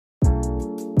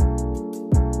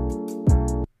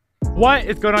What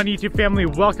is going on, YouTube family?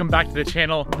 Welcome back to the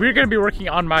channel. We're going to be working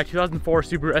on my 2004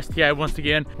 Subaru STi once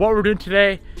again. What we're doing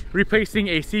today, replacing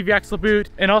a CV axle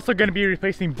boot and also going to be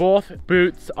replacing both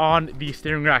boots on the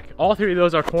steering rack. All three of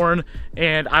those are torn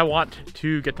and I want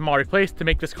to get them all replaced to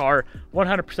make this car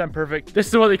 100% perfect. This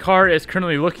is what the car is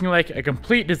currently looking like, a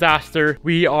complete disaster.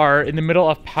 We are in the middle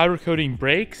of powder coating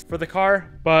brakes for the car,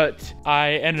 but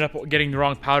I ended up getting the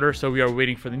wrong powder, so we are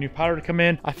waiting for the new powder to come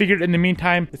in. I figured in the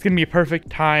meantime, it's going to be a perfect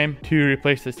time to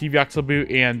replace the CV axle boot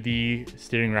and the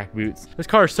steering rack boots. This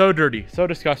car is so dirty, so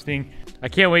disgusting. I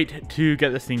can't wait to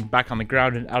get this thing back on the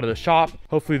ground and out of the shop.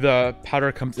 Hopefully the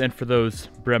powder comes in for those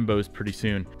Brembos pretty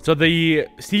soon. So the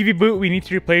CV boot we need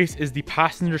to replace is the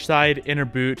passenger side inner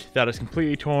boot that is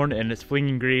completely torn and is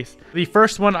flinging grease. The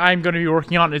first one I'm going to be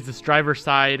working on is this driver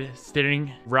side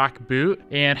steering rack boot.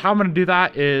 And how I'm going to do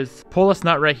that is pull this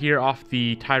nut right here off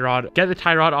the tie rod, get the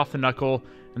tie rod off the knuckle,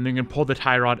 and then you can pull the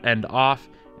tie rod end off.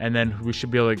 And then we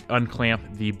should be able to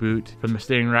unclamp the boot from the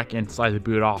steering rack and slide the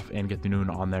boot off and get the new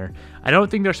one on there. I don't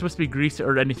think there's supposed to be grease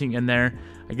or anything in there.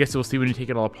 I guess we'll see when you take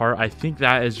it all apart. I think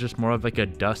that is just more of like a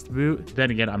dust boot. Then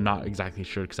again, I'm not exactly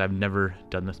sure because I've never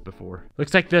done this before.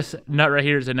 Looks like this nut right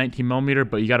here is a 19mm,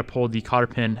 but you got to pull the cotter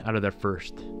pin out of there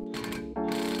first.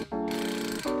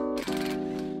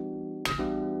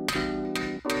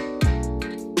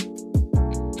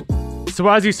 So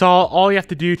as you saw, all you have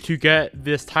to do to get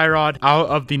this tie rod out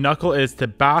of the knuckle is to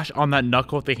bash on that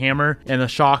knuckle with the hammer and the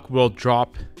shock will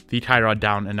drop the tie rod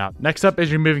down and out. Next up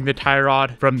is removing the tie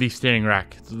rod from the steering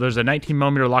rack. So there's a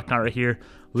 19mm lock nut right here.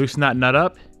 Loosen that nut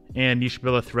up and you should be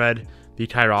able to thread the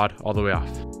tie rod all the way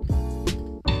off.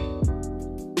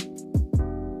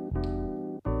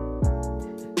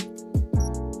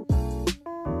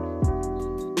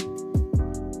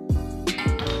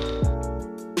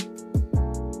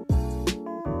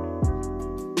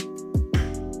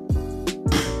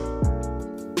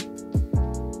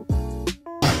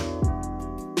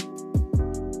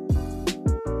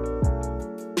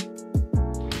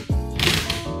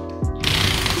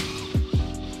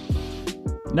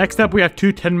 Next up, we have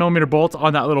two 10mm bolts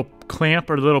on that little clamp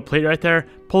or little plate right there.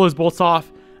 Pull those bolts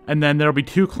off, and then there'll be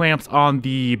two clamps on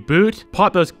the boot.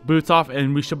 Pop those boots off,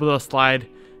 and we should be able to slide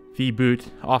the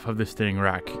boot off of the steering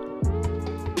rack.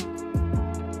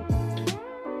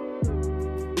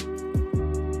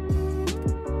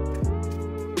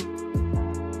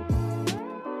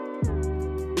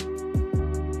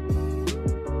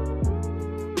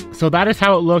 So that is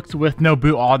how it looks with no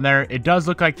boot on there. It does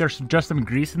look like there's just some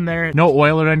grease in there, no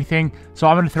oil or anything. So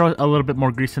I'm gonna throw a little bit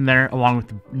more grease in there along with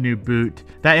the new boot.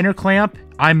 That inner clamp,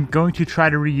 I'm going to try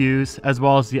to reuse as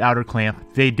well as the outer clamp.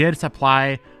 They did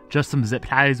supply just some zip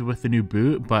ties with the new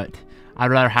boot, but I'd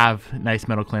rather have nice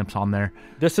metal clamps on there.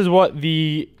 This is what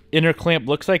the inner clamp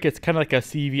looks like. It's kind of like a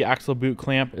CV axle boot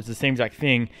clamp. It's the same exact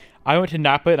thing. I went to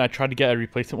Napa and I tried to get a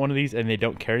replacement one of these and they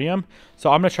don't carry them.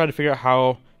 So I'm gonna try to figure out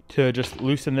how to just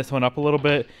loosen this one up a little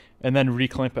bit and then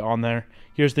reclamp it on there.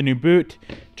 Here's the new boot,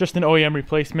 just an OEM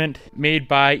replacement made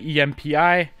by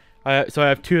EMPI. So I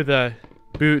have two of the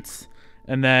boots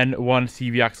and then one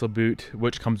CV axle boot,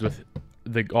 which comes with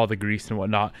all the grease and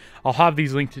whatnot. I'll have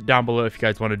these linked down below if you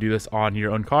guys want to do this on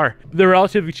your own car. They're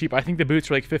relatively cheap. I think the boots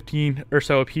were like 15 or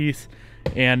so a piece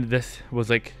and this was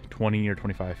like 20 or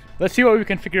 25. Let's see what we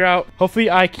can figure out. Hopefully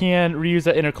I can reuse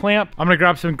that inner clamp. I'm gonna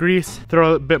grab some grease,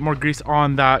 throw a bit more grease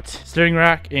on that steering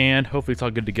rack, and hopefully it's all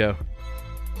good to go.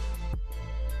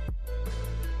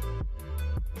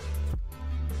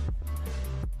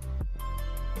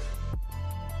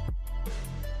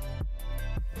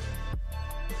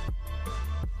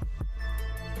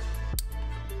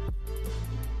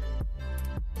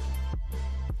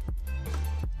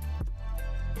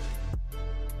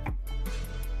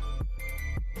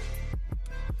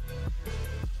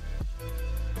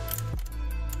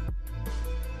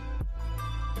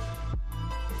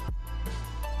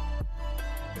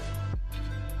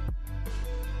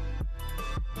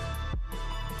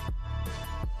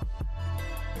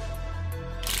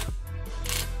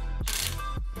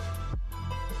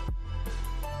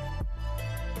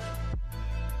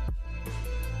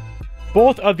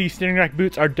 Both of these steering rack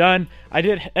boots are done. I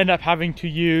did end up having to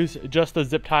use just the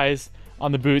zip ties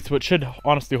on the boots, which should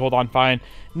honestly hold on fine.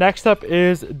 Next up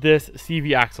is this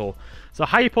CV axle. So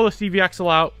how you pull the CV axle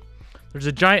out, there's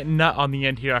a giant nut on the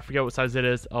end here. I forget what size it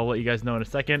is. I'll let you guys know in a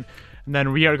second. And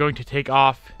then we are going to take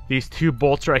off these two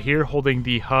bolts right here holding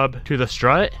the hub to the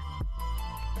strut.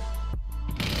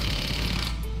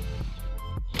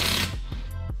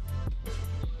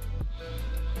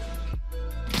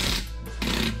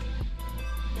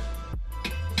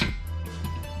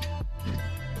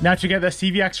 Now to get the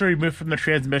CV axle removed from the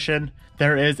transmission,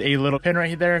 there is a little pin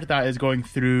right there that is going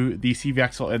through the CV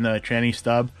axle and the tranny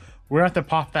stub. We're gonna have to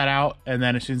pop that out, and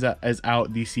then as soon as that is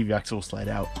out, the CV axle will slide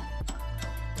out.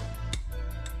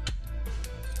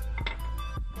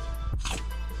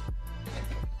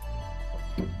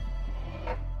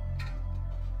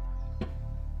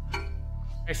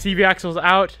 CV axle's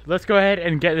out. Let's go ahead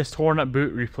and get this torn up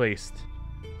boot replaced.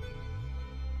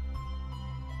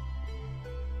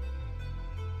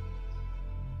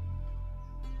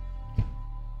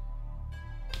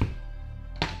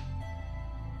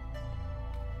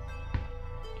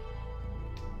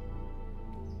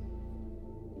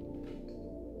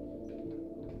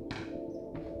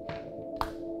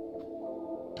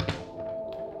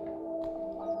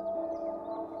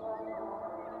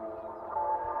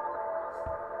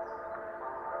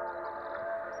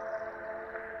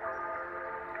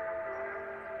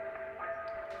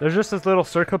 There's just this little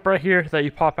circlip right here that you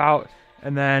pop out,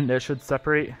 and then it should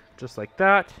separate just like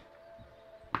that.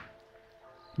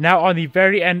 Now on the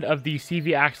very end of the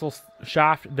CV axle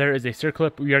shaft, there is a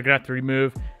circlip we are gonna have to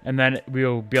remove, and then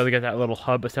we'll be able to get that little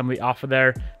hub assembly off of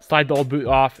there, slide the old boot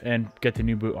off, and get the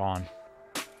new boot on.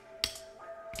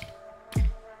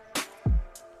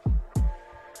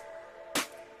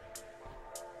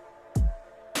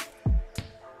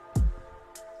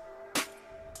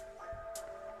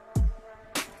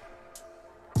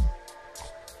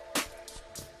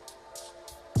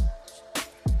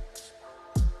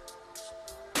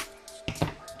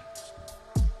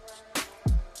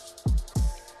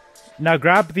 Now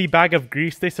grab the bag of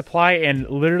grease they supply and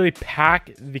literally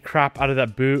pack the crap out of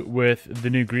that boot with the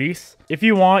new grease. If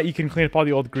you want, you can clean up all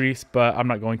the old grease, but I'm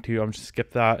not going to. I'm just skip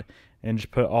that and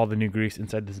just put all the new grease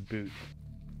inside this boot.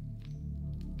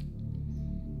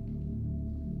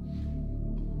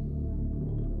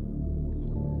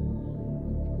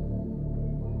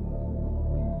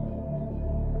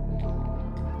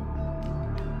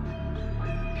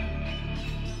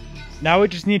 Now we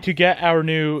just need to get our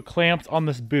new clamps on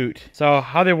this boot. So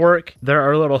how they work, there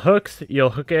are little hooks. You'll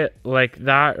hook it like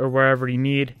that or wherever you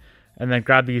need, and then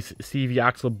grab these CV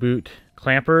axle boot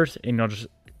clampers and you'll just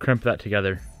crimp that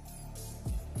together.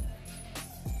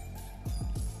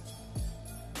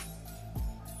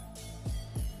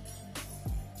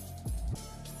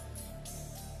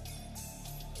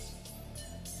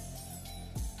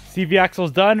 CV axle's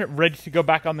done, ready to go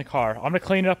back on the car. I'm gonna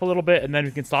clean it up a little bit and then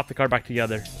we can slap the car back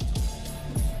together.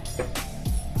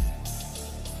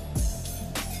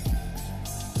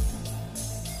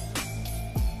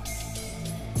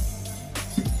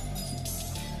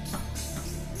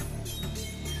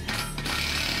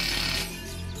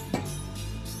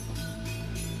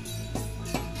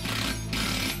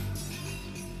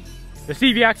 The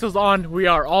CV axle's on, we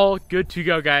are all good to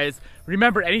go, guys.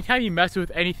 Remember, anytime you mess with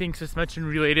anything suspension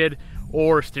related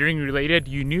or steering related,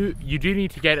 you do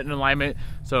need to get it in alignment.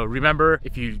 So remember,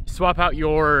 if you swap out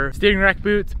your steering rack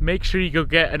boots, make sure you go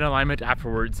get an alignment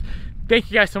afterwards.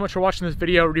 Thank you guys so much for watching this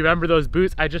video. Remember, those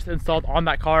boots I just installed on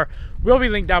that car will be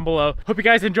linked down below. Hope you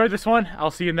guys enjoyed this one.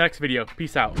 I'll see you in the next video.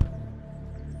 Peace out.